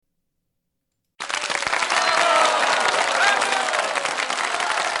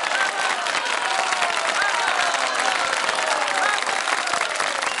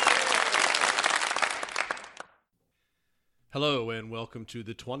welcome to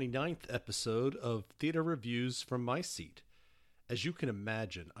the 29th episode of Theater Reviews from My Seat. As you can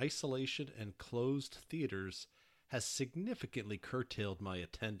imagine, isolation and closed theaters has significantly curtailed my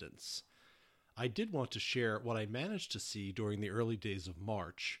attendance. I did want to share what I managed to see during the early days of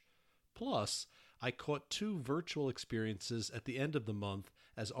March. Plus, I caught 2 virtual experiences at the end of the month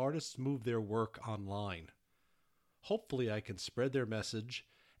as artists move their work online. Hopefully I can spread their message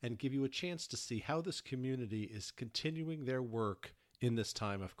and give you a chance to see how this community is continuing their work in this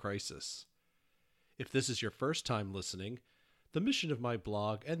time of crisis. If this is your first time listening, the mission of my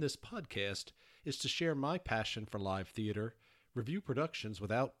blog and this podcast is to share my passion for live theater, review productions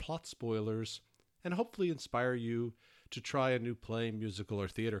without plot spoilers, and hopefully inspire you to try a new play, musical, or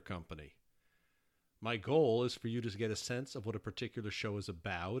theater company. My goal is for you to get a sense of what a particular show is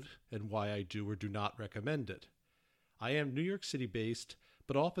about and why I do or do not recommend it. I am New York City based,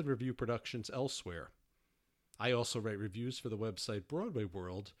 but often review productions elsewhere. I also write reviews for the website Broadway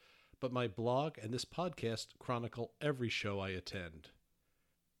World, but my blog and this podcast chronicle every show I attend.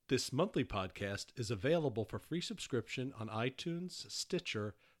 This monthly podcast is available for free subscription on iTunes,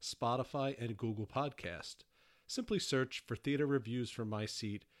 Stitcher, Spotify, and Google Podcast. Simply search for Theater Reviews from My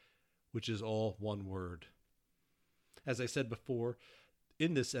Seat, which is all one word. As I said before,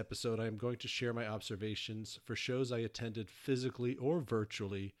 in this episode, I am going to share my observations for shows I attended physically or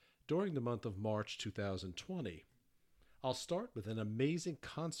virtually during the month of March 2020. I'll start with an amazing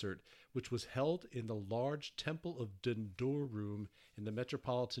concert which was held in the large Temple of Dendur room in the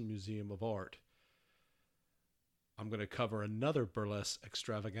Metropolitan Museum of Art. I'm going to cover another burlesque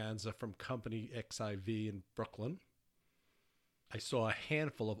extravaganza from Company XIV in Brooklyn. I saw a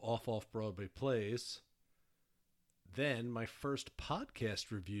handful of off-Broadway plays. Then my first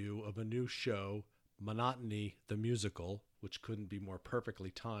podcast review of a new show, Monotony the Musical, which couldn't be more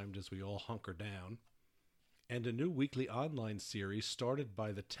perfectly timed as we all hunker down, and a new weekly online series started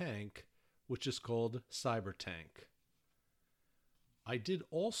by The Tank, which is called Cyber Tank. I did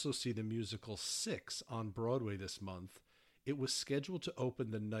also see the musical Six on Broadway this month. It was scheduled to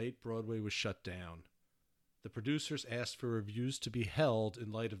open the night Broadway was shut down. The producers asked for reviews to be held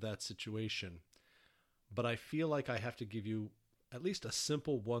in light of that situation. But I feel like I have to give you at least a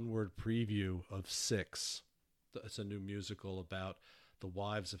simple one-word preview of Six. It's a new musical about the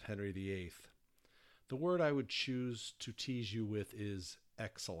wives of Henry VIII. The word I would choose to tease you with is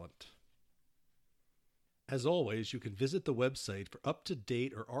excellent. As always, you can visit the website for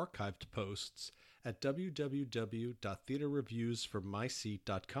up-to-date or archived posts at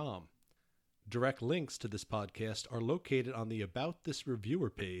www.theaterreviewsfrommyseat.com. Direct links to this podcast are located on the About This Reviewer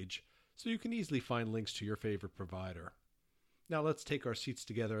page, so you can easily find links to your favorite provider. Now let's take our seats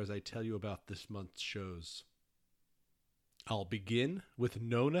together as I tell you about this month's shows. I'll begin with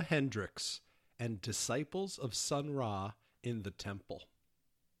Nona Hendryx and Disciples of Sun Ra in the Temple.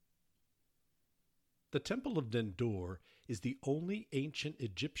 The Temple of Dendur is the only ancient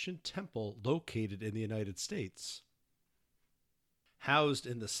Egyptian temple located in the United States. Housed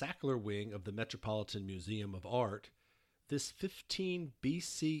in the Sackler wing of the Metropolitan Museum of Art, this 15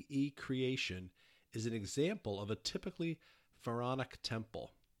 BCE creation is an example of a typically pharaonic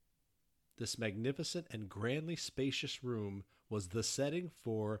temple. This magnificent and grandly spacious room was the setting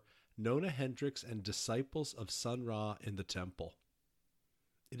for Nona Hendryx and Disciples of Sun Ra in the Temple.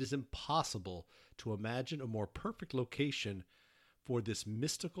 It is impossible to imagine a more perfect location for this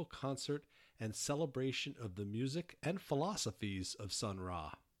mystical concert and celebration of the music and philosophies of Sun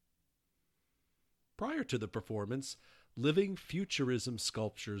Ra. Prior to the performance, living futurism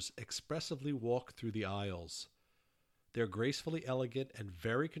sculptures expressively walk through the aisles. Their gracefully elegant and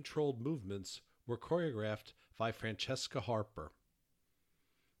very controlled movements were choreographed by Francesca Harper.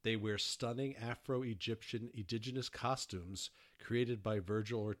 They wear stunning Afro-Egyptian indigenous costumes created by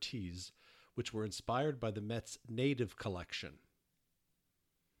Virgil Ortiz, which were inspired by the Met's Native collection.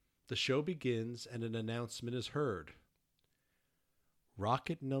 The show begins and an announcement is heard.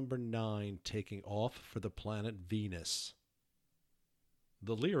 Rocket number 9 taking off for the planet Venus.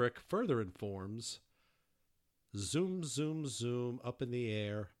 The lyric further informs, zoom, zoom, zoom up in the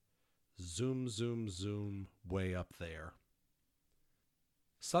air, zoom, zoom, zoom way up there.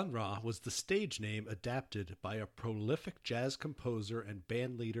 Sun Ra was the stage name adapted by a prolific jazz composer and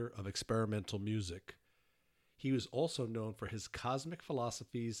bandleader of experimental music. He was also known for his cosmic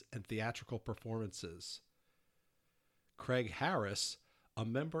philosophies and theatrical performances. Craig Harris, a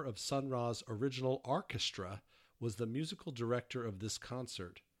member of Sun Ra's original orchestra, was the musical director of this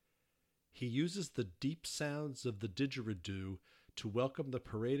concert. He uses the deep sounds of the didgeridoo to welcome the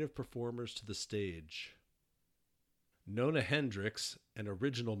parade of performers to the stage. Nona Hendryx, an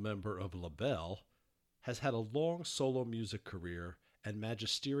original member of La Belle, has had a long solo music career and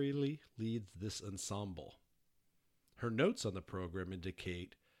magisterially leads this ensemble. Her notes on the program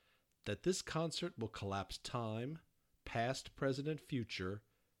indicate that this concert will collapse time, past, present, and future,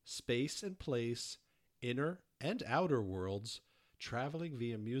 space and place, inner and outer worlds, traveling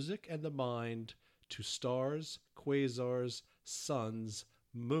via music and the mind to stars, quasars, suns,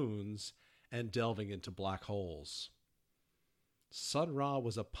 moons, and delving into black holes. Sun Ra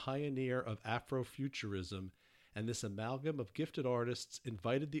was a pioneer of Afrofuturism, and this amalgam of gifted artists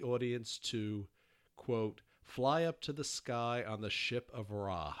invited the audience to, quote, fly up to the sky on the ship of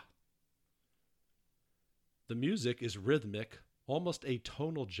Ra. The music is rhythmic, almost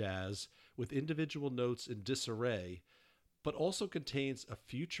atonal jazz, with individual notes in disarray, but also contains a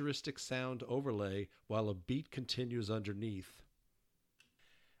futuristic sound overlay while a beat continues underneath.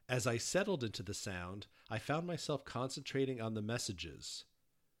 As I settled into the sound, I found myself concentrating on the messages.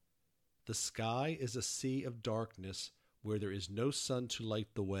 The sky is a sea of darkness where there is no sun to light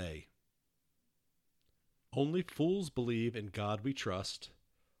the way. Only fools believe in God we trust.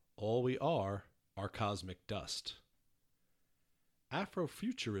 All we are cosmic dust.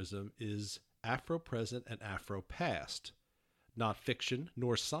 Afrofuturism is Afro-present and Afro-past. Not fiction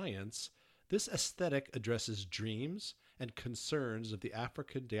nor science, this aesthetic addresses dreams and concerns of the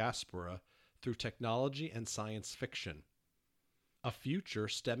African diaspora through technology and science fiction. A future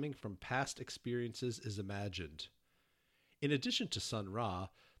stemming from past experiences is imagined. In addition to Sun Ra,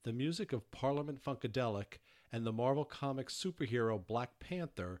 the music of Parliament Funkadelic and the Marvel Comics superhero Black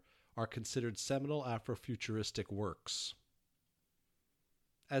Panther are considered seminal Afrofuturistic works.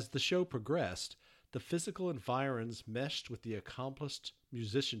 As the show progressed, the physical environs meshed with the accomplished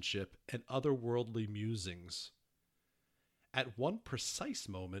musicianship and otherworldly musings. At one precise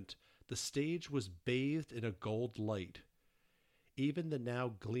moment, the stage was bathed in a gold light. Even the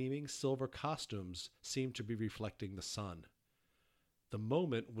now gleaming silver costumes seemed to be reflecting the sun. The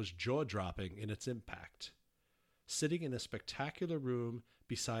moment was jaw-dropping in its impact. Sitting in a spectacular room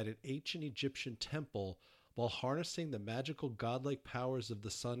beside an ancient Egyptian temple while harnessing the magical godlike powers of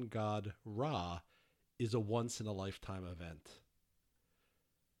the sun god Ra is a once-in-a-lifetime event.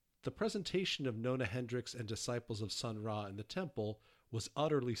 The presentation of Nona Hendryx and disciples of Sun Ra in the temple was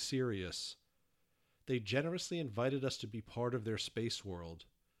utterly serious. They generously invited us to be part of their space world.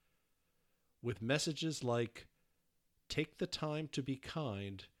 With messages like, "Take the time to be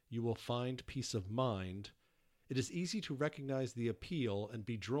kind, you will find peace of mind," it is easy to recognize the appeal and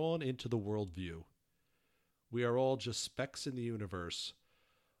be drawn into the worldview. We are all just specks in the universe.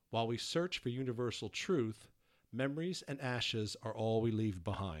 While we search for universal truth, memories and ashes are all we leave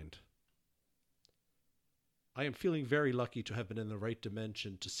behind. I am feeling very lucky to have been in the right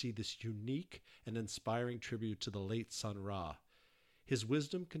dimension to see this unique and inspiring tribute to the late Sun Ra. His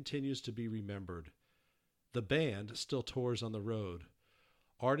wisdom continues to be remembered. The band still tours on the road.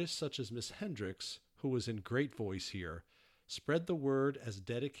 Artists such as Miss Hendryx, who was in great voice here, spread the word as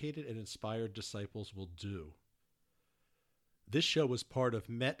dedicated and inspired disciples will do. This show was part of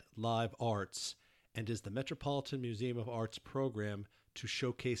Met Live Arts and is the Metropolitan Museum of Art's program to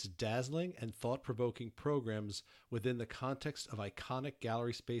showcase dazzling and thought-provoking programs within the context of iconic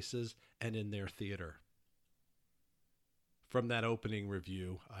gallery spaces and in their theater. From that opening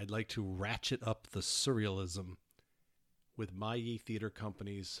review, I'd like to ratchet up the surrealism with My Ye Theater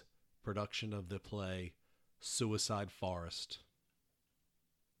Company's production of the play Suicide Forest.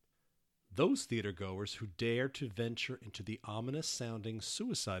 Those theatergoers who dare to venture into the ominous-sounding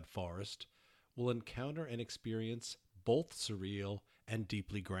Suicide Forest will encounter and experience both surreal and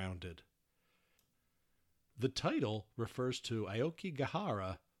deeply grounded. The title refers to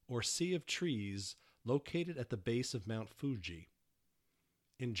Aokigahara, or Sea of Trees, located at the base of Mount Fuji.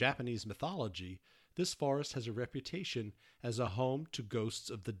 In Japanese mythology, this forest has a reputation as a home to ghosts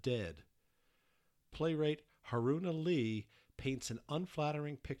of the dead. Playwright Haruna Lee paints an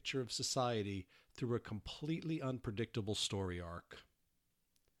unflattering picture of society through a completely unpredictable story arc.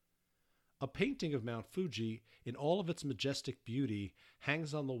 A painting of Mount Fuji in all of its majestic beauty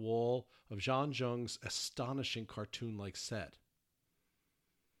hangs on the wall of Zhang Zheng's astonishing cartoon-like set.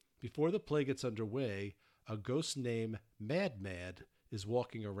 Before the play gets underway, a ghost named Mad Mad is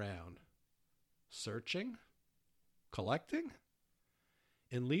walking around. Searching? Collecting?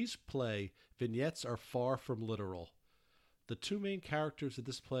 In Lee's play, vignettes are far from literal. The two main characters of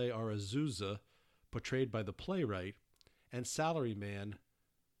this play are Azusa, portrayed by the playwright, and Salaryman,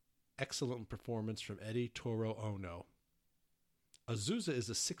 excellent performance from Eddie Toro Ono. Azusa is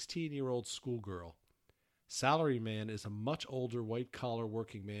a 16-year-old schoolgirl. Salaryman is a much older white-collar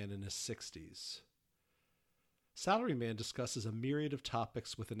working man in his 60s. Salaryman discusses a myriad of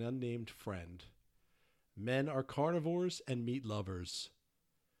topics with an unnamed friend. Men are carnivores and meat lovers.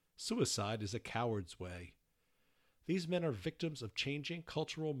 Suicide is a coward's way. These men are victims of changing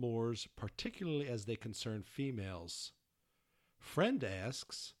cultural mores, particularly as they concern females. Friend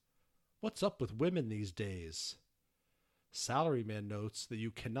asks, "What's up with women these days?" Salaryman notes that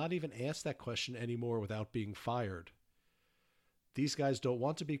you cannot even ask that question anymore without being fired. These guys don't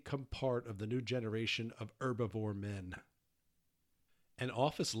want to become part of the new generation of herbivore men. An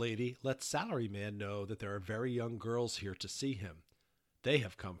office lady lets Salaryman know that there are very young girls here to see him. They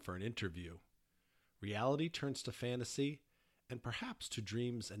have come for an interview. Reality turns to fantasy, and perhaps to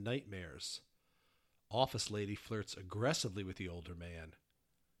dreams and nightmares. Office lady flirts aggressively with the older man.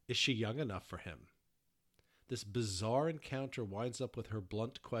 Is she young enough for him? This bizarre encounter winds up with her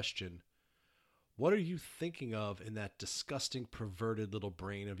blunt question, "What are you thinking of in that disgusting, perverted little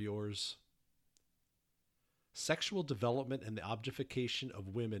brain of yours?" Sexual development and the objectification of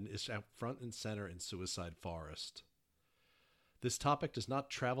women is out front and center in Suicide Forest. This topic does not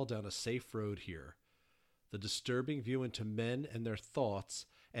travel down a safe road here. The disturbing view into men and their thoughts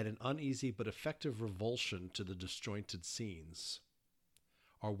add an uneasy but effective revulsion to the disjointed scenes.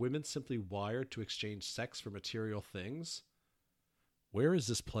 Are women simply wired to exchange sex for material things? Where is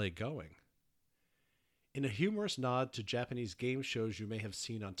this play going? In a humorous nod to Japanese game shows you may have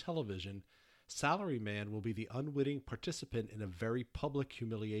seen on television, Salaryman will be the unwitting participant in a very public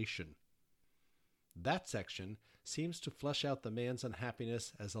humiliation. That section seems to flesh out the man's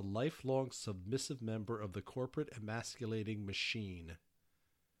unhappiness as a lifelong submissive member of the corporate emasculating machine.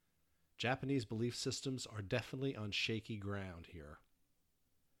 Japanese belief systems are definitely on shaky ground here.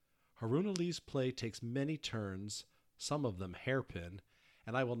 Haruna Lee's play takes many turns, some of them hairpin,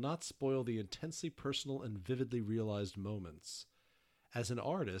 and I will not spoil the intensely personal and vividly realized moments. As an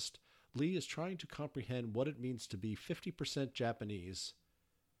artist, Lee is trying to comprehend what it means to be 50% Japanese.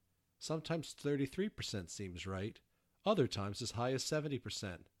 Sometimes 33% seems right, other times as high as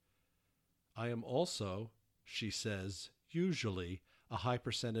 70%. I am also, she says, usually a high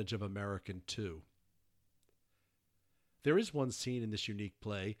percentage of American too. There is one scene in this unique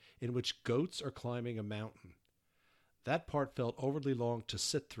play in which goats are climbing a mountain. That part felt overly long to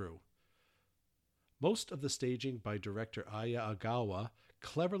sit through. Most of the staging by director Aya Agawa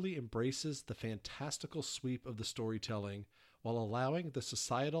cleverly embraces the fantastical sweep of the storytelling while allowing the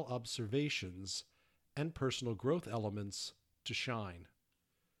societal observations and personal growth elements to shine.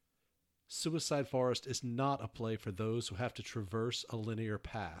 Suicide Forest is not a play for those who have to traverse a linear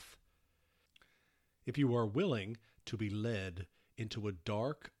path. If you are willing to be led into a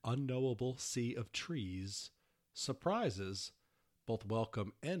dark, unknowable sea of trees, surprises, both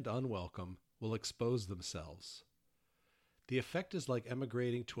welcome and unwelcome, will expose themselves. The effect is like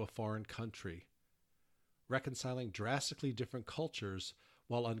emigrating to a foreign country, reconciling drastically different cultures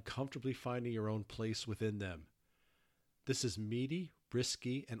while uncomfortably finding your own place within them. This is meaty,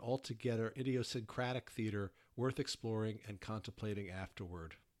 risky, and altogether idiosyncratic theater worth exploring and contemplating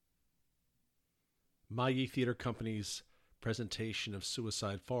afterward. Mayi Theater Company's presentation of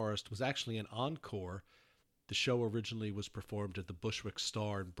Suicide Forest was actually an encore. The show originally was performed at the Bushwick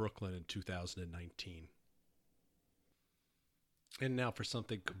Star in Brooklyn in 2019. And now for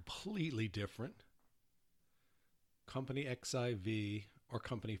something completely different. Company XIV, or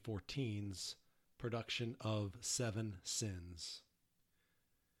Company 14's, production of Seven Sins.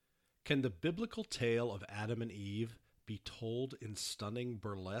 Can the biblical tale of Adam and Eve be told in stunning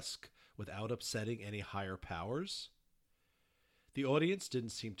burlesque without upsetting any higher powers? The audience didn't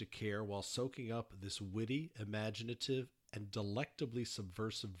seem to care while soaking up this witty, imaginative, and delectably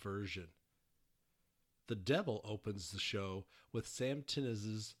subversive version. The Devil opens the show with Sam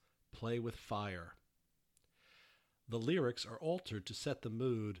Tinnis's Play with Fire. The lyrics are altered to set the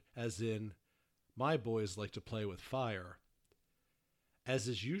mood, as in, "My boys like to play with fire." As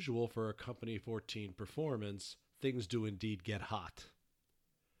is usual for a Company 14 performance, things do indeed get hot.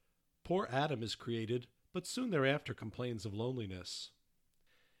 Poor Adam is created, but soon thereafter complains of loneliness.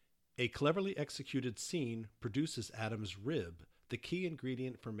 A cleverly executed scene produces Adam's rib, the key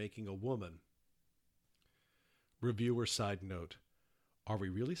ingredient for making a woman. Reviewer side note: are we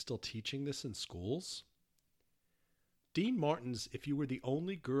really still teaching this in schools? Dean Martin's "If You Were the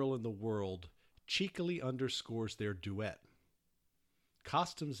Only Girl in the World" cheekily underscores their duet.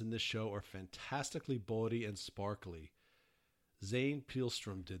 Costumes in this show are fantastically bawdy and sparkly. Zane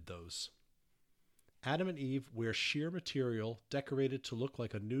Pielstrom did those. Adam and Eve wear sheer material decorated to look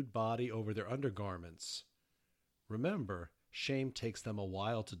like a nude body over their undergarments. Remember, shame takes them a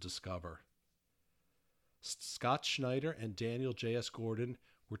while to discover. Scott Schneider and Daniel J.S. Gordon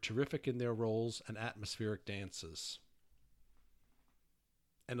were terrific in their roles and atmospheric dances.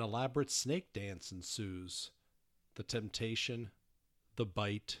 An elaborate snake dance ensues. The temptation, the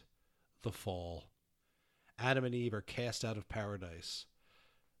bite, the fall. Adam and Eve are cast out of paradise.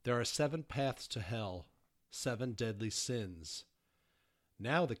 There are 7 paths to hell, 7 deadly sins.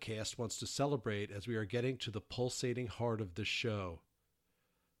 Now the cast wants to celebrate as we are getting to the pulsating heart of this show.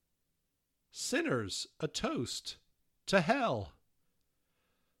 Sinners, a toast to hell.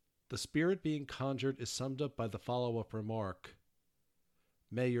 The spirit being conjured is summed up by the follow-up remark,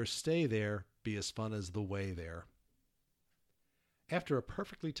 may your stay there be as fun as the way there. After a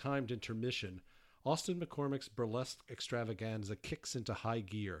perfectly timed intermission, Austin McCormick's burlesque extravaganza kicks into high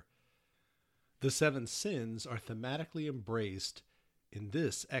gear. The 7 sins are thematically embraced in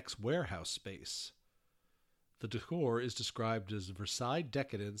this ex-warehouse space. The decor is described as Versailles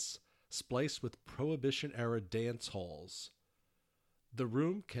decadence spliced with Prohibition-era dance halls. The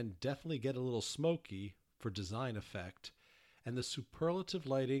room can definitely get a little smoky for design effect, and the superlative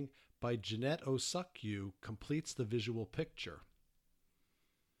lighting by Jeanette Osukyu completes the visual picture.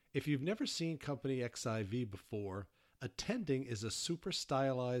 If you've never seen Company XIV before, attending is a super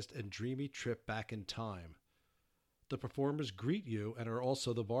stylized and dreamy trip back in time. The performers greet you and are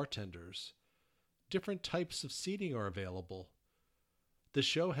also the bartenders. Different types of seating are available. The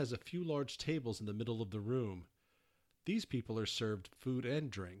show has a few large tables in the middle of the room. These people are served food and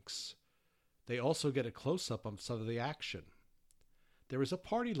drinks. They also get a close-up on some of the action. There is a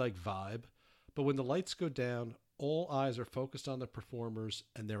party-like vibe, but when the lights go down, all eyes are focused on the performers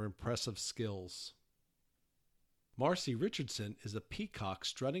and their impressive skills. Marcy Richardson is a peacock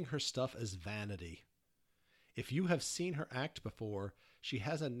strutting her stuff as Vanity. If you have seen her act before, she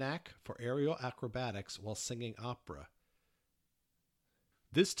has a knack for aerial acrobatics while singing opera.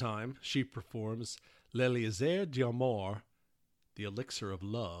 This time, she performs L'Elixir d'Amour, The Elixir of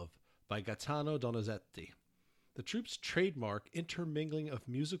Love, by Gaetano Donizetti. The troupe's trademark intermingling of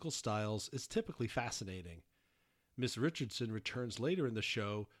musical styles is typically fascinating. Miss Richardson returns later in the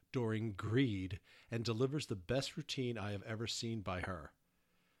show during Greed and delivers the best routine I have ever seen by her.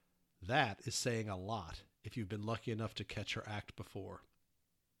 That is saying a lot if you've been lucky enough to catch her act before.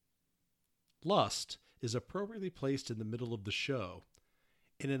 Lust is appropriately placed in the middle of the show.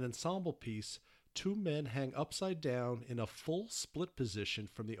 In an ensemble piece, 2 men hang upside down in a full split position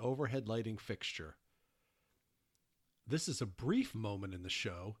from the overhead lighting fixture. This is a brief moment in the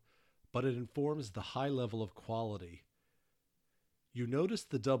show, but it informs the high level of quality. You notice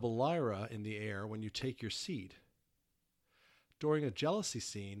the double lyra in the air when you take your seat. During a jealousy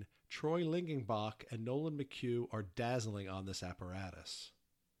scene, Troy Lingenbach and Nolan McHugh are dazzling on this apparatus.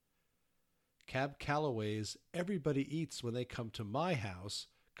 Cab Calloway's Everybody Eats When They Come to My House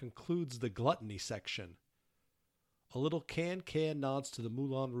concludes the gluttony section. A little can nods to the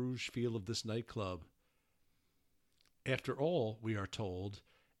Moulin Rouge feel of this nightclub. After all, we are told,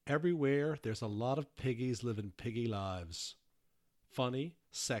 everywhere there's a lot of piggies living piggy lives. Funny,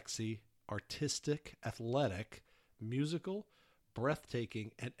 sexy, artistic, athletic, musical,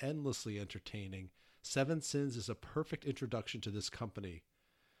 breathtaking, and endlessly entertaining, 7 Sins is a perfect introduction to this company.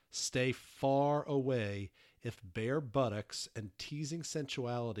 Stay far away if bare buttocks and teasing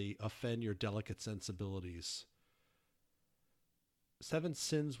sensuality offend your delicate sensibilities. 7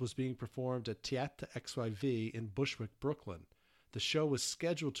 Sins was being performed at Théâtre XYV in Bushwick, Brooklyn. The show was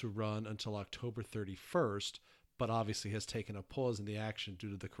scheduled to run until October 31st, but obviously has taken a pause in the action due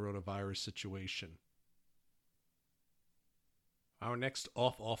to the coronavirus situation. Our next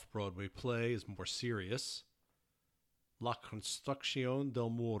off-Broadway play is more serious. La Construcción del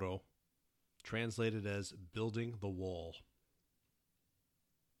Muro, translated as Building the Wall.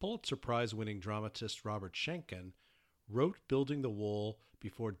 Pulitzer Prize-winning dramatist Robert Schenken wrote Building the Wall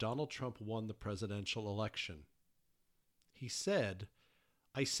before Donald Trump won the presidential election. He said,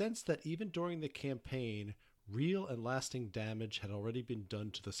 "I sensed that even during the campaign, real and lasting damage had already been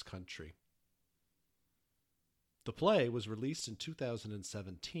done to this country." The play was released in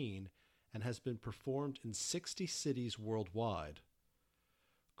 2017 and has been performed in 60 cities worldwide.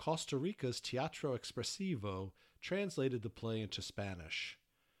 Costa Rica's Teatro Expresivo translated the play into Spanish.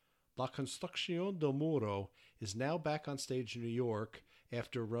 La Construcción del Muro is now back on stage in New York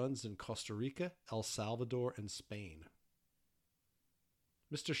after runs in Costa Rica, El Salvador, and Spain.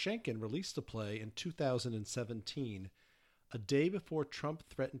 Mr. Schenken released the play in 2017, a day before Trump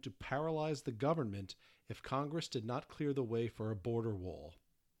threatened to paralyze the government if Congress did not clear the way for a border wall.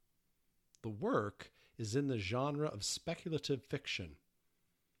 The work is in the genre of speculative fiction.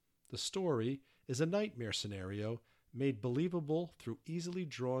 The story is a nightmare scenario made believable through easily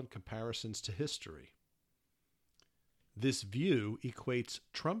drawn comparisons to history. This view equates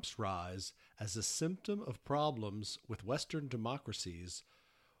Trump's rise as a symptom of problems with Western democracies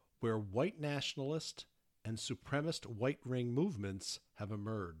where white nationalist and supremacist white ring movements have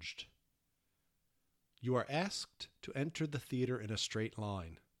emerged. You are asked to enter the theater in a straight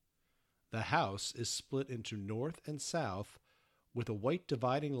line. The house is split into north and south with a white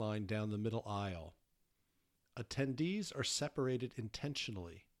dividing line down the middle aisle. Attendees are separated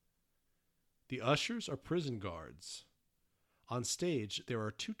intentionally. The ushers are prison guards. On stage, there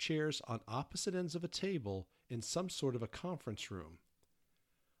are 2 chairs on opposite ends of a table in some sort of a conference room.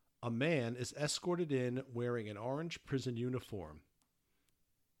 A man is escorted in wearing an orange prison uniform.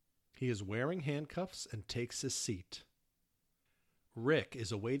 He is wearing handcuffs and takes his seat. Rick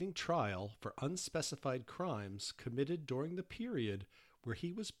is awaiting trial for unspecified crimes committed during the period where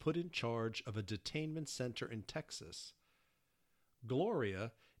he was put in charge of a detainment center in Texas.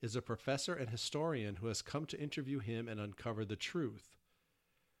 Gloria is a professor and historian who has come to interview him and uncover the truth.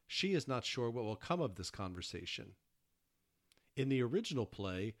 She is not sure what will come of this conversation. In the original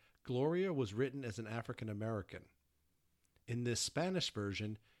play, Gloria was written as an African American. In this Spanish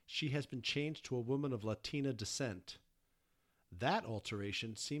version, she has been changed to a woman of Latina descent. That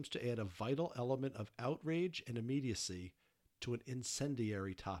alteration seems to add a vital element of outrage and immediacy to an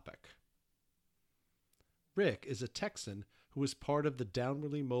incendiary topic. Rick is a Texan who is part of the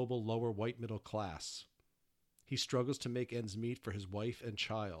downwardly mobile lower white middle class. He struggles to make ends meet for his wife and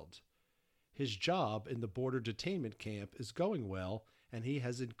child. His job in the border detainment camp is going well, and he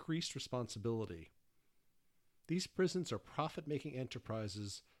has increased responsibility. These prisons are profit-making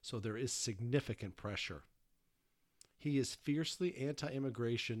enterprises, so there is significant pressure. He is fiercely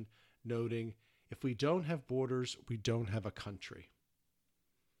anti-immigration, noting, "If we don't have borders, we don't have a country."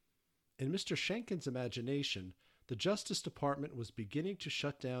 In Mr. Schenken's imagination, the Justice Department was beginning to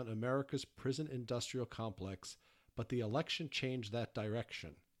shut down America's prison industrial complex, but the election changed that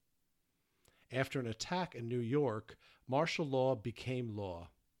direction. After an attack in New York, martial law became law.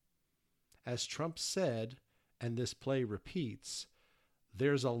 As Trump said, and this play repeats,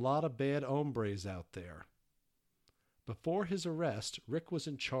 "There's a lot of bad hombres out there." Before his arrest, Rick was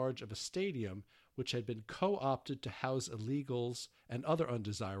in charge of a stadium which had been co-opted to house illegals and other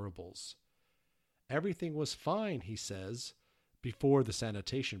undesirables. Everything was fine, he says, before the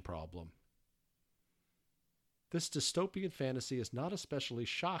sanitation problem. This dystopian fantasy is not especially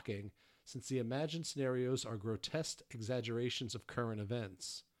shocking since the imagined scenarios are grotesque exaggerations of current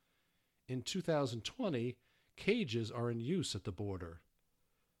events. In 2020, cages are in use at the border.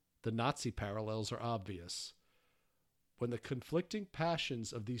 The Nazi parallels are obvious. When the conflicting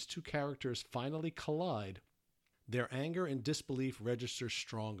passions of these 2 characters finally collide, their anger and disbelief register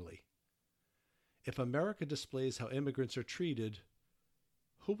strongly. If America displays how immigrants are treated,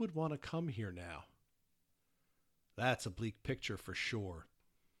 who would want to come here now? That's a bleak picture for sure.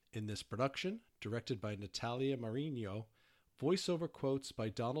 In this production, directed by Natalia Marino, voiceover quotes by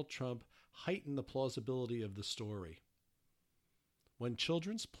Donald Trump heighten the plausibility of the story. When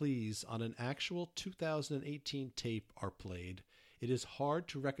children's pleas on an actual 2018 tape are played, it is hard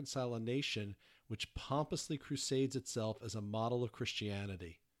to reconcile a nation which pompously crusades itself as a model of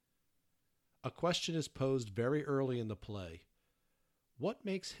Christianity. A question is posed very early in the play. What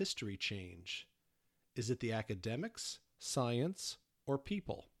makes history change? Is it the academics, science, or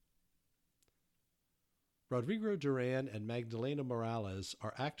people? Rodrigo Duran and Magdalena Morales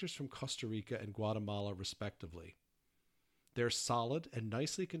are actors from Costa Rica and Guatemala, respectively. Their solid and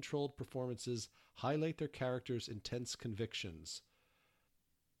nicely controlled performances highlight their characters' intense convictions.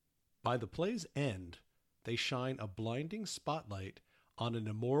 By the play's end, they shine a blinding spotlight on an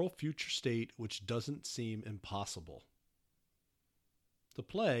immoral future state which doesn't seem impossible. The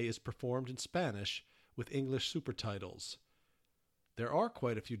play is performed in Spanish with English supertitles. There are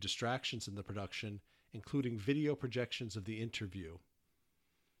quite a few distractions in the production, including video projections of the interview.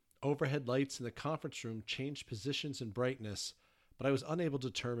 Overhead lights in the conference room changed positions and brightness, but I was unable to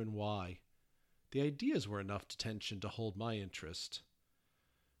determine why. The ideas were enough tension to hold my interest.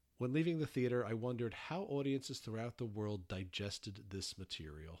 When leaving the theater, I wondered how audiences throughout the world digested this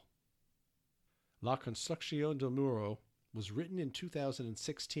material. La Construcción del Muro was written in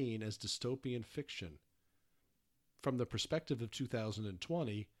 2016 as dystopian fiction. From the perspective of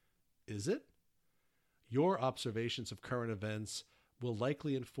 2020, is it? Your observations of current events will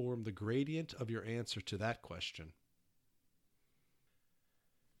likely inform the gradient of your answer to that question.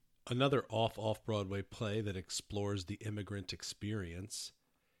 Another off-Broadway play that explores the immigrant experience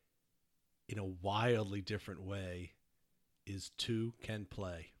in a wildly different way is Two Can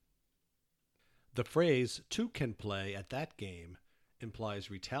Play. The phrase "two can play" at that game implies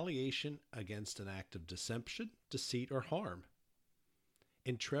retaliation against an act of deception, deceit, or harm.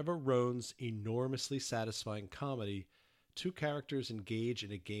 In Trevor Roan's enormously satisfying comedy, two characters engage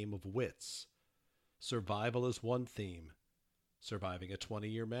in a game of wits. Survival is one theme, surviving a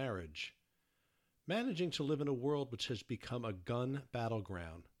 20-year marriage, managing to live in a world which has become a gun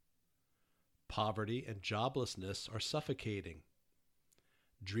battleground. Poverty and joblessness are suffocating.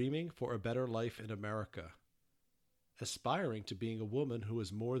 Dreaming for a better life in America. Aspiring to being a woman who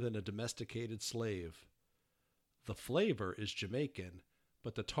is more than a domesticated slave. The flavor is Jamaican,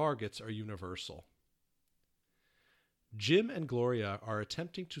 but the targets are universal. Jim and Gloria are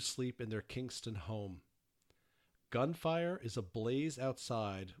attempting to sleep in their Kingston home. Gunfire is ablaze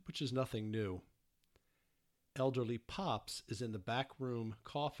outside, which is nothing new. Elderly Pops is in the back room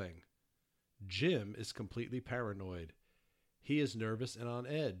coughing. Jim is completely paranoid. He is nervous and on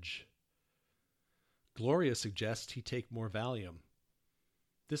edge. Gloria suggests he take more Valium.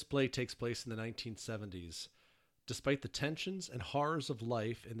 This play takes place in the 1970s. Despite the tensions and horrors of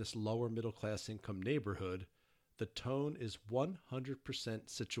life in this lower middle-class income neighborhood, the tone is 100%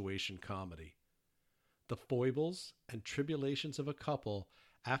 situation comedy. The foibles and tribulations of a couple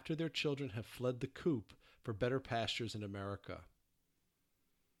after their children have fled the coop for better pastures in America.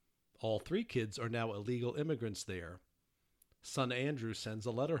 All three kids are now illegal immigrants there. Son Andrew sends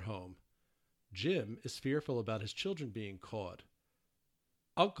a letter home. Jim is fearful about his children being caught.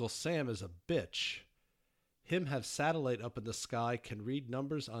 Uncle Sam is a bitch. Him have satellite up in the sky can read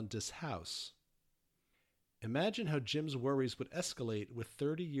numbers on dis house. Imagine how Jim's worries would escalate with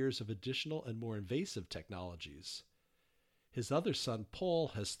 30 years of additional and more invasive technologies. His other son, Paul,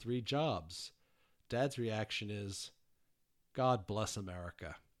 has 3 jobs. Dad's reaction is, God bless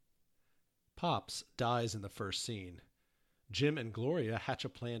America. Pops dies in the first scene. Jim and Gloria hatch a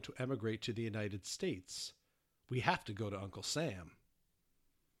plan to emigrate to the United States. We have to go to Uncle Sam.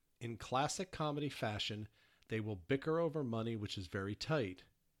 In classic comedy fashion, they will bicker over money, which is very tight.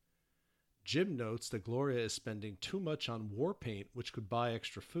 Jim notes that Gloria is spending too much on war paint, which could buy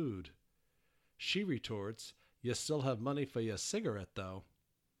extra food. She retorts, "You still have money for your cigarette, though."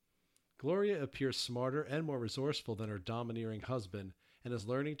 Gloria appears smarter and more resourceful than her domineering husband and is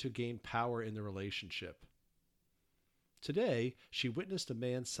learning to gain power in the relationship. Today, she witnessed a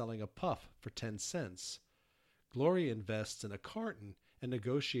man selling a puff for 10 cents. Gloria invests in a carton and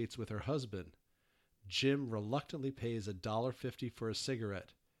negotiates with her husband. Jim reluctantly pays $1.50 for a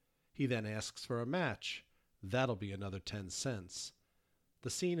cigarette. He then asks for a match. That'll be another 10 cents. The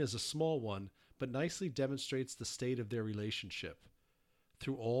scene is a small one, but nicely demonstrates the state of their relationship.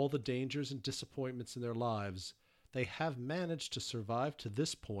 Through all the dangers and disappointments in their lives, they have managed to survive to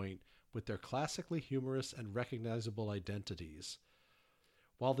this point with their classically humorous and recognizable identities.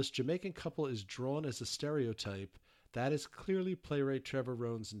 While this Jamaican couple is drawn as a stereotype, that is clearly playwright Trevor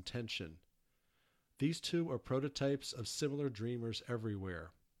Roan's intention. These two are prototypes of similar dreamers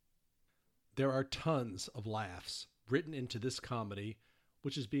everywhere. There are tons of laughs written into this comedy,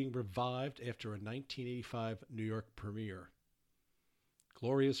 which is being revived after a 1985 New York premiere.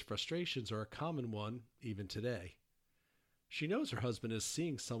 Gloria's frustrations are a common one even today. She knows her husband is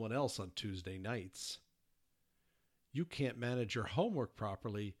seeing someone else on Tuesday nights. You can't manage your homework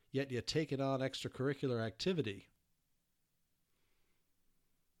properly, yet you take it on extracurricular activity.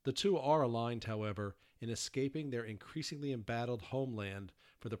 The two are aligned, however, in escaping their increasingly embattled homeland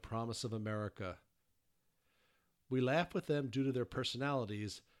for the promise of America. We laugh with them due to their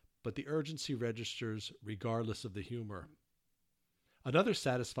personalities, but the urgency registers regardless of the humor. Another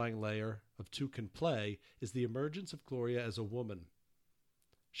satisfying layer of Two Can Play is the emergence of Gloria as a woman.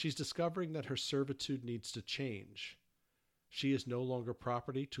 She's discovering that her servitude needs to change. She is no longer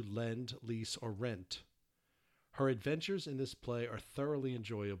property to lend, lease, or rent. Her adventures in this play are thoroughly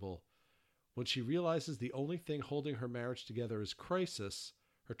enjoyable. When she realizes the only thing holding her marriage together is crisis,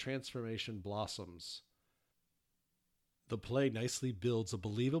 her transformation blossoms. The play nicely builds a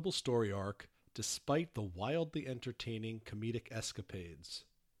believable story arc despite the wildly entertaining comedic escapades.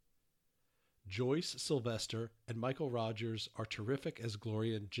 Joyce Sylvester and Michael Rogers are terrific as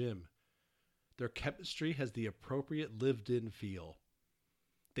Gloria and Jim. Their chemistry has the appropriate lived-in feel.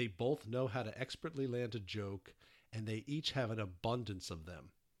 They both know how to expertly land a joke, and they each have an abundance of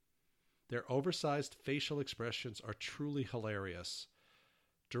them. Their oversized facial expressions are truly hilarious.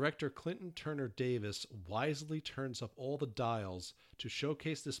 Director Clinton Turner Davis wisely turns up all the dials to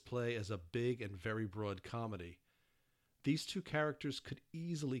showcase this play as a big and very broad comedy. These two characters could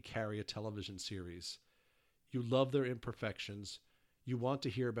easily carry a television series. You love their imperfections, you want to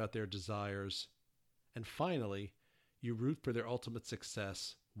hear about their desires, and finally, you root for their ultimate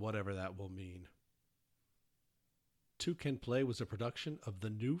success, whatever that will mean. Two Can Play was a production of the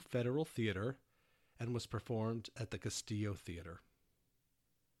New Federal Theater and was performed at the Castillo Theater.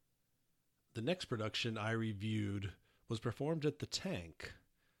 The next production I reviewed was performed at the Tank.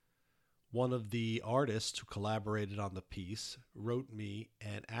 One of the artists who collaborated on the piece wrote me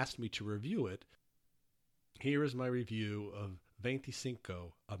and asked me to review it. Here is my review of 25,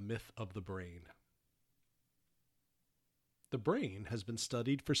 A Myth of the Brain. The brain has been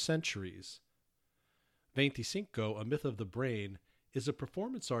studied for centuries. 25, A Myth of the Brain is a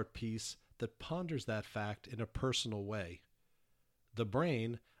performance art piece that ponders that fact in a personal way. The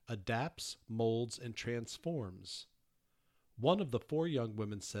brain adapts, molds, and transforms. One of the four young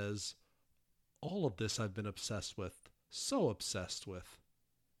women says, "All of this I've been obsessed with, so obsessed with."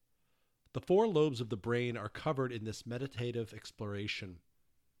 The four lobes of the brain are covered in this meditative exploration.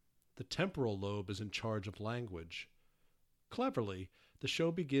 The temporal lobe is in charge of language. Cleverly, the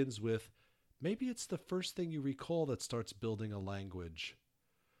show begins with, "Maybe it's the first thing you recall that starts building a language."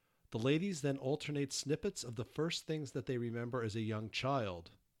 The ladies then alternate snippets of the first things that they remember as a young child.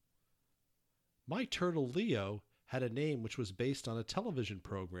 My turtle Leo had a name which was based on a television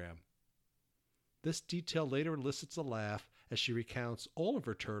program. This detail later elicits a laugh as she recounts all of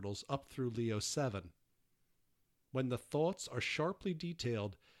her turtles up through Leo 7. When the thoughts are sharply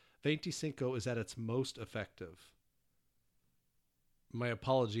detailed, 25 is at its most effective. My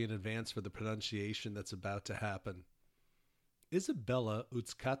apology in advance for the pronunciation that's about to happen. Isabella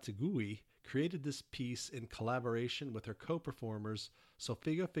Uzcategui created this piece in collaboration with her co-performers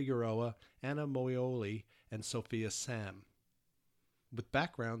Sofia Figueroa, Anna Moioli, and Sophia Sam. With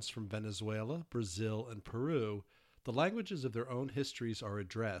backgrounds from Venezuela, Brazil, and Peru, the languages of their own histories are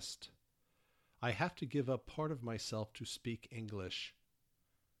addressed. I have to give up part of myself to speak English.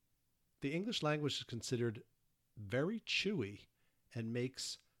 The English language is considered very chewy and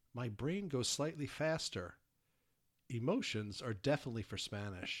makes my brain go slightly faster. Emotions are definitely for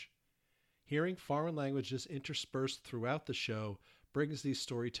Spanish. Hearing foreign languages interspersed throughout the show brings these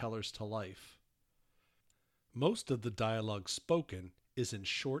storytellers to life. Most of the dialogue spoken is in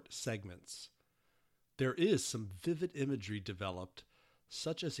short segments. There is some vivid imagery developed,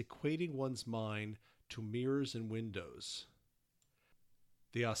 such as equating one's mind to mirrors and windows.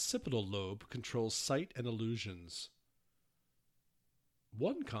 The occipital lobe controls sight and illusions.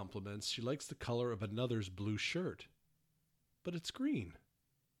 One compliments she likes the color of another's blue shirt. But it's green.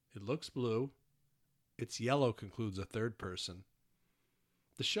 It looks blue. It's yellow, concludes a third person.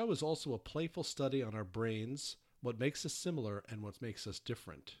 The show is also a playful study on our brains, what makes us similar and what makes us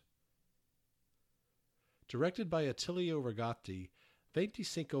different. Directed by Attilio Ragatti,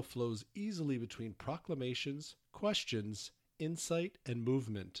 25 flows easily between proclamations, questions, insight, and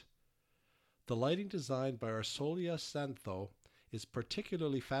movement. The lighting design by Arsolia Santho is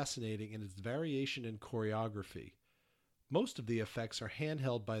particularly fascinating in its variation in choreography. Most of the effects are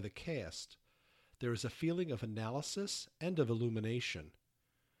handheld by the cast. There is a feeling of analysis and of illumination.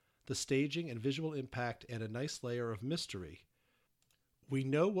 The staging and visual impact add a nice layer of mystery. We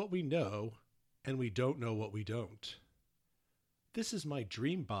know what we know, and we don't know what we don't. "This is my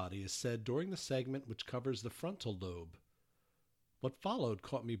dream body," is said during the segment which covers the frontal lobe. What followed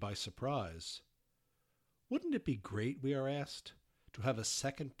caught me by surprise. Wouldn't it be great, we are asked, to have a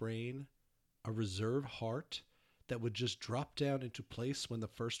second brain, a reserve heart, that would just drop down into place when the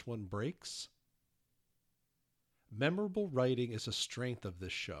first one breaks? Memorable writing is a strength of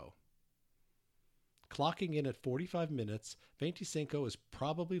this show. Clocking in at 45 minutes, 25 is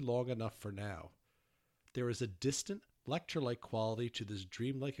probably long enough for now. There is a distant, lecture-like quality to this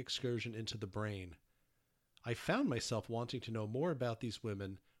dreamlike excursion into the brain. I found myself wanting to know more about these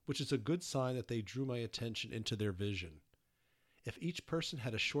women, which is a good sign that they drew my attention into their vision. If each person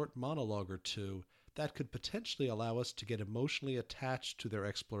had a short monologue or two, that could potentially allow us to get emotionally attached to their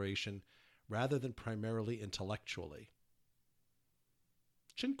exploration rather than primarily intellectually.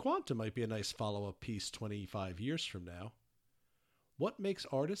 Cinquanta might be a nice follow-up piece 25 years from now. What makes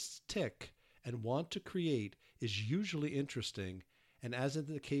artists tick and want to create is usually interesting, and as in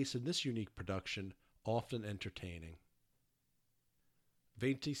the case of this unique production, often entertaining.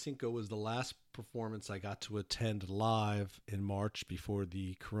 25 was the last performance I got to attend live in March before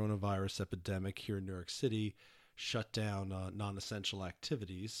the coronavirus epidemic here in New York City shut down non-essential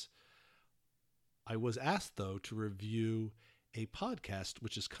activities. I was asked, though, to review a podcast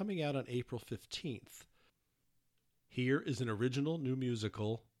which is coming out on April 15th. Here is an original new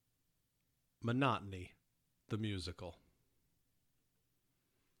musical, Monotony, the musical.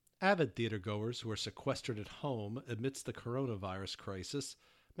 Avid theatergoers who are sequestered at home amidst the coronavirus crisis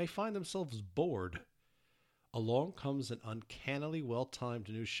may find themselves bored. Along comes an uncannily well-timed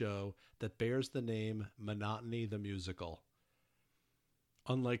new show that bears the name Monotony the Musical.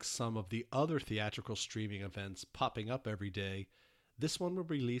 Unlike some of the other theatrical streaming events popping up every day, this one will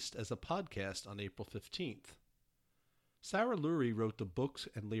be released as a podcast on April 15th. Sarah Lurie wrote the books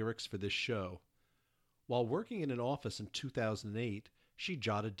and lyrics for this show. While working in an office in 2008, she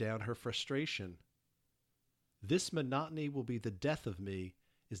jotted down her frustration. "This monotony will be the death of me"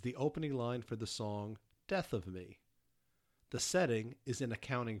 is the opening line for the song Death of Me. The setting is an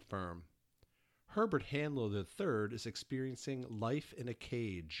accounting firm. Herbert Handler III is experiencing life in a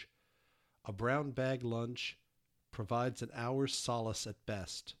cage. A brown bag lunch provides an hour's solace at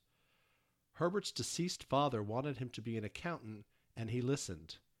best. Herbert's deceased father wanted him to be an accountant, and he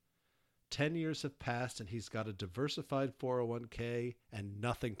listened. 10 years have passed, and he's got a diversified 401k and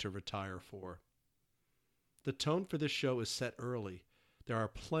nothing to retire for. The tone for this show is set early. There are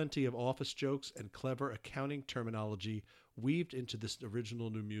plenty of office jokes and clever accounting terminology weaved into this original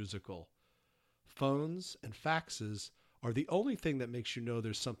new musical. Phones and faxes are the only thing that makes you know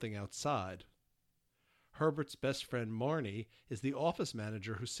there's something outside. Herbert's best friend Marnie is the office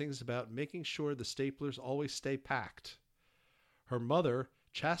manager who sings about making sure the staplers always stay packed. Her mother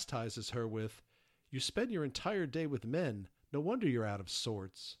chastises her with, "You spend your entire day with men. No wonder you're out of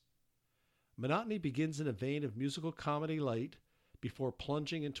sorts." Monotony begins in a vein of musical comedy light before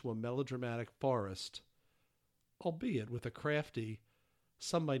plunging into a melodramatic forest, albeit with a crafty,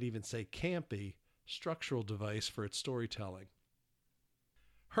 some might even say campy, structural device for its storytelling.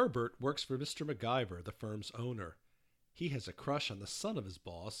 Herbert works for Mr. MacGyver, the firm's owner. He has a crush on the son of his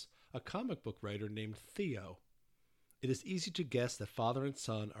boss, a comic book writer named Theo. It is easy to guess that father and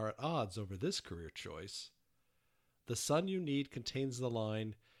son are at odds over this career choice. The Son You Need contains the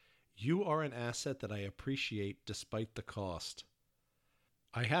line, "You are an asset that I appreciate despite the cost."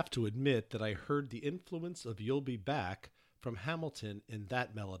 I have to admit that I heard the influence of You'll Be Back from Hamilton in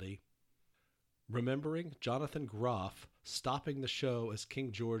that melody. Remembering Jonathan Groff stopping the show as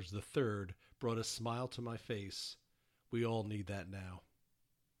King George III brought a smile to my face. We all need that now.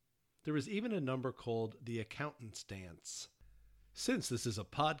 There is even a number called The Accountant's Dance. Since this is a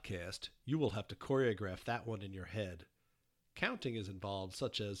podcast, you will have to choreograph that one in your head. Counting is involved,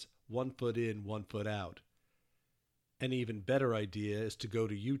 such as 1 foot in, 1 foot out. An even better idea is to go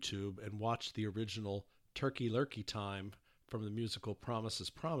to YouTube and watch the original Turkey Lurkey Time from the musical Promises,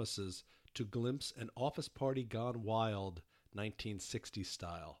 Promises to glimpse an office party gone wild 1960s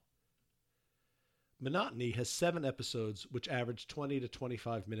style. Monotony has 7 episodes which average 20 to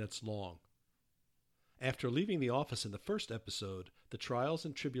 25 minutes long. After leaving the office in the first episode, the trials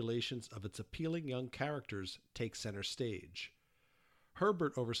and tribulations of its appealing young characters take center stage.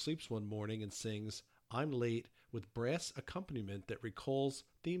 Herbert oversleeps one morning and sings I'm Late with brass accompaniment that recalls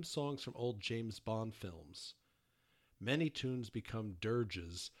theme songs from old James Bond films. Many tunes become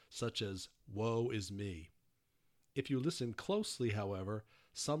dirges, such as Woe Is Me. If you listen closely, however,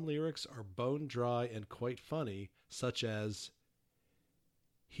 some lyrics are bone dry and quite funny, such as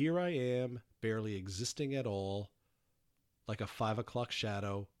Here I am, barely existing at all, like a 5 o'clock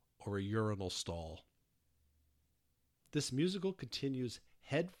shadow or a urinal stall. This musical continues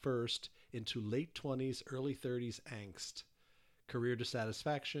head first into late 20s, early 30s angst, career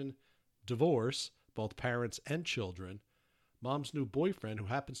dissatisfaction, divorce, both parents and children, mom's new boyfriend who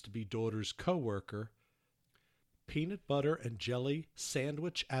happens to be daughter's co-worker, peanut butter and jelly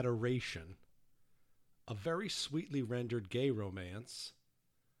sandwich adoration, a very sweetly rendered gay romance,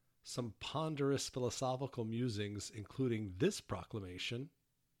 some ponderous philosophical musings including this proclamation,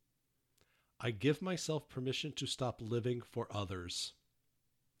 I give myself permission to stop living for others.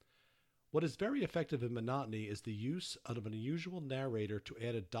 What is very effective in Monotony is the use of an unusual narrator to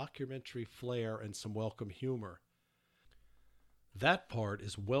add a documentary flair and some welcome humor. That part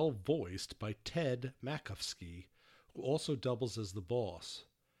is well voiced by Ted Makovsky, who also doubles as the boss.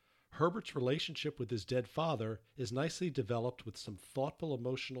 Herbert's relationship with his dead father is nicely developed with some thoughtful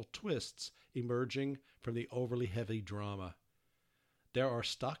emotional twists emerging from the overly heavy drama. There are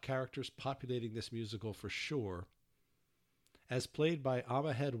stock characters populating this musical for sure. As played by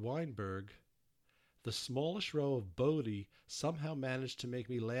Amahed Weinberg, the smallish row of Bodhi somehow managed to make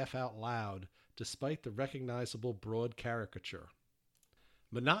me laugh out loud despite the recognizable broad caricature.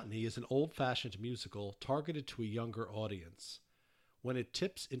 Monotony is an old-fashioned musical targeted to a younger audience. When it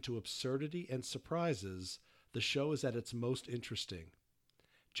tips into absurdity and surprises, the show is at its most interesting.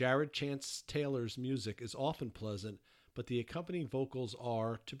 Jared Chance Taylor's music is often pleasant, but the accompanying vocals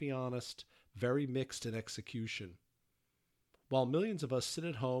are, to be honest, very mixed in execution. While millions of us sit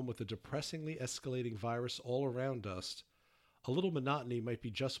at home with a depressingly escalating virus all around us, a little monotony might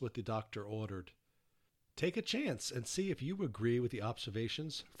be just what the doctor ordered. Take a chance and see if you agree with the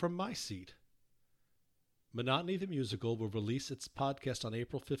observations from my seat. Monotony the Musical will release its podcast on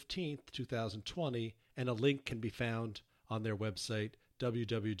April 15th, 2020, and a link can be found on their website,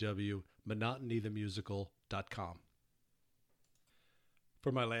 www.monotonythemusical.com.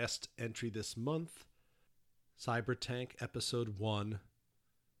 For my last entry this month, Cybertank Episode 1,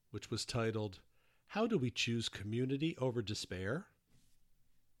 which was titled, How Do We Choose Community Over Despair?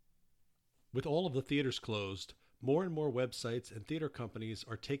 With all of the theaters closed, more and more websites and theater companies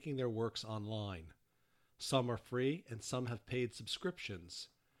are taking their works online. Some are free and some have paid subscriptions.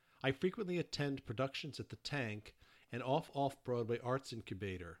 I frequently attend productions at the Tank and Off-Broadway Arts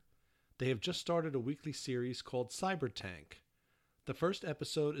Incubator. They have just started a weekly series called Cybertank. The first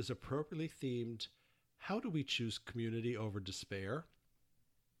episode is appropriately themed, How Do We Choose Community Over Despair?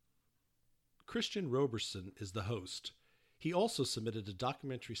 Christian Roberson is the host. He also submitted a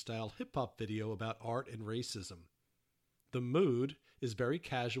documentary-style hip-hop video about art and racism. The mood is very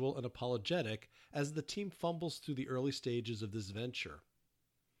casual and apologetic as the team fumbles through the early stages of this venture.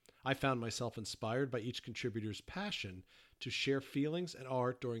 I found myself inspired by each contributor's passion to share feelings and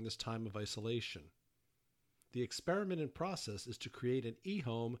art during this time of isolation. The experiment and process is to create an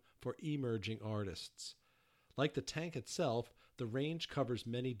e-home for emerging artists. Like the Tank itself, the range covers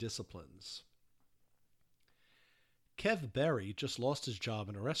many disciplines. Kev Berry just lost his job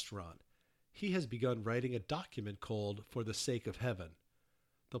in a restaurant. He has begun writing a document called For the Sake of Heaven.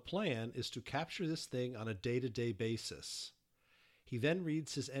 The plan is to capture this thing on a day-to-day basis. He then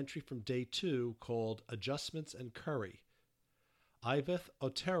reads his entry from day 2 called Adjustments and Curry. Iveth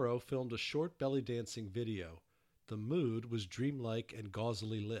Otero filmed a short belly dancing video. The mood was dreamlike and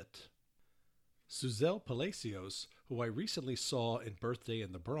gauzily lit. Suzelle Palacios, who I recently saw in Birthday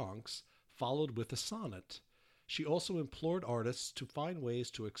in the Bronx, followed with a sonnet. She also implored artists to find ways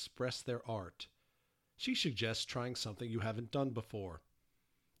to express their art. She suggests trying something you haven't done before.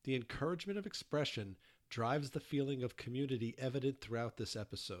 The encouragement of expression drives the feeling of community evident throughout this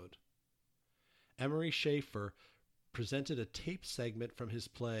episode. Emery Schaefer presented a tape segment from his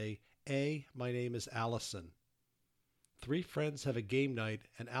play, My Name is Allison. 3 friends have a game night,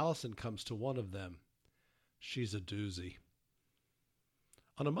 and Allison comes to one of them. She's a doozy.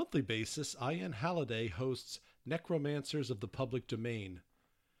 On a monthly basis, I.N. Halliday hosts Necromancers of the Public Domain.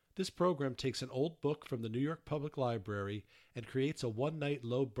 This program takes an old book from the New York Public Library and creates a one-night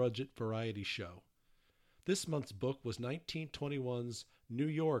low-budget variety show. This month's book was 1921's New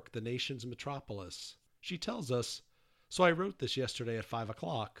York, the Nation's Metropolis. She tells us, So I wrote this yesterday at 5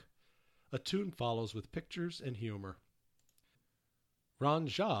 o'clock. A tune follows with pictures and humor. Ron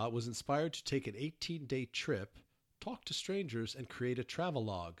Jha was inspired to take an 18-day trip, talk to strangers, and create a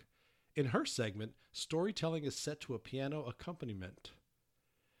travelogue. In her segment, storytelling is set to a piano accompaniment.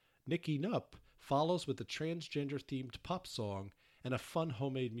 Nikki Nupp follows with a transgender-themed pop song and a fun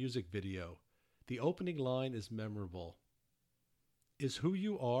homemade music video. The opening line is memorable. Is who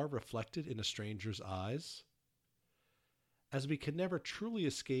you are reflected in a stranger's eyes? As we can never truly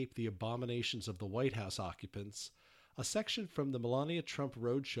escape the abominations of the White House occupants, a section from the Melania Trump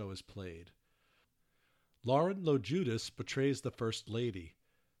Roadshow is played. Lauren LoJudas portrays the First Lady.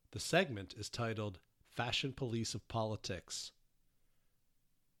 The segment is titled Fashion Police of Politics.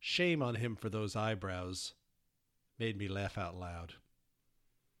 Shame on him for those eyebrows. Made me laugh out loud.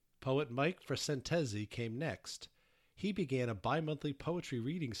 Poet Mike Frasentesi came next. He began a bi-monthly poetry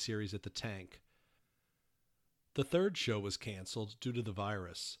reading series at the Tank. The third show was canceled due to the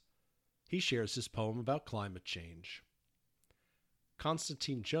virus. He shares his poem about climate change.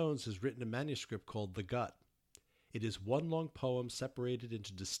 Constantine Jones has written a manuscript called The Gut. It is one long poem separated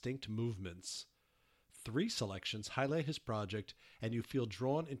into distinct movements. 3 selections highlight his project, and you feel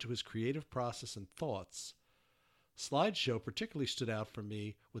drawn into his creative process and thoughts. Slideshow particularly stood out for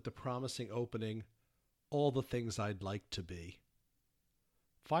me with the promising opening, All the Things I'd Like to Be.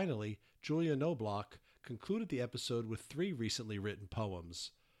 Finally, Julia Knobloch concluded the episode with 3 recently written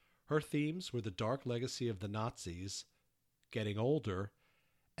poems. Her themes were the dark legacy of the Nazis, getting older,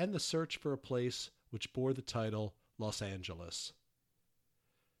 and the search for a place which bore the title Los Angeles.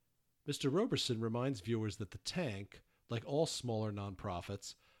 Mr. Roberson reminds viewers that the Tank, like all smaller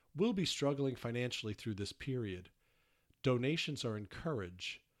nonprofits, will be struggling financially through this period. Donations are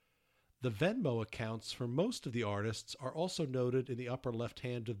encouraged. The Venmo accounts for most of the artists are also noted in the upper left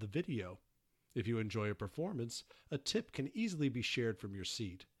hand of the video. If you enjoy a performance, a tip can easily be shared from your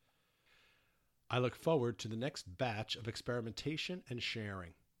seat. I look forward to the next batch of experimentation and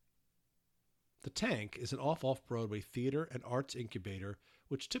sharing. The Tank is an off-Broadway theater and arts incubator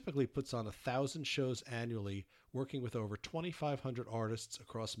which typically puts on 1,000 shows annually, working with over 2,500 artists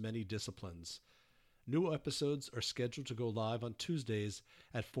across many disciplines. New episodes are scheduled to go live on Tuesdays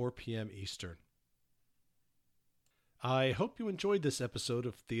at 4 p.m. Eastern. I hope you enjoyed this episode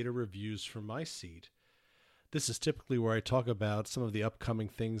of Theater Reviews from my seat. This is typically where I talk about some of the upcoming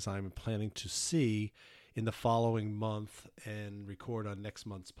things I'm planning to see in the following month and record on next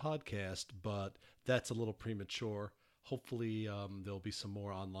month's podcast, but that's a little premature. Hopefully, there'll be some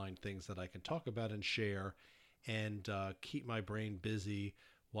more online things that I can talk about and share and keep my brain busy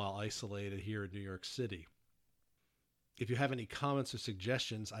while isolated here in New York City. If you have any comments or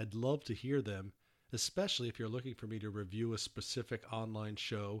suggestions, I'd love to hear them, especially if you're looking for me to review a specific online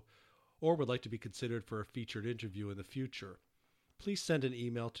show or would like to be considered for a featured interview in the future. Please send an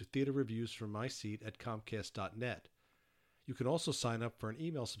email to theaterreviewsfrommyseat@comcast.net. You can also sign up for an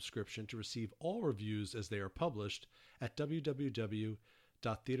email subscription to receive all reviews as they are published at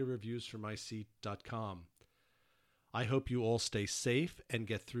www.theaterreviewsfrommyseat.com. I hope you all stay safe and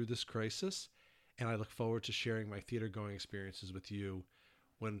get through this crisis, and I look forward to sharing my theater-going experiences with you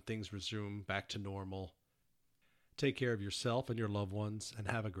when things resume back to normal. Take care of yourself and your loved ones, and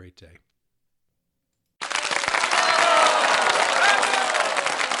have a great day.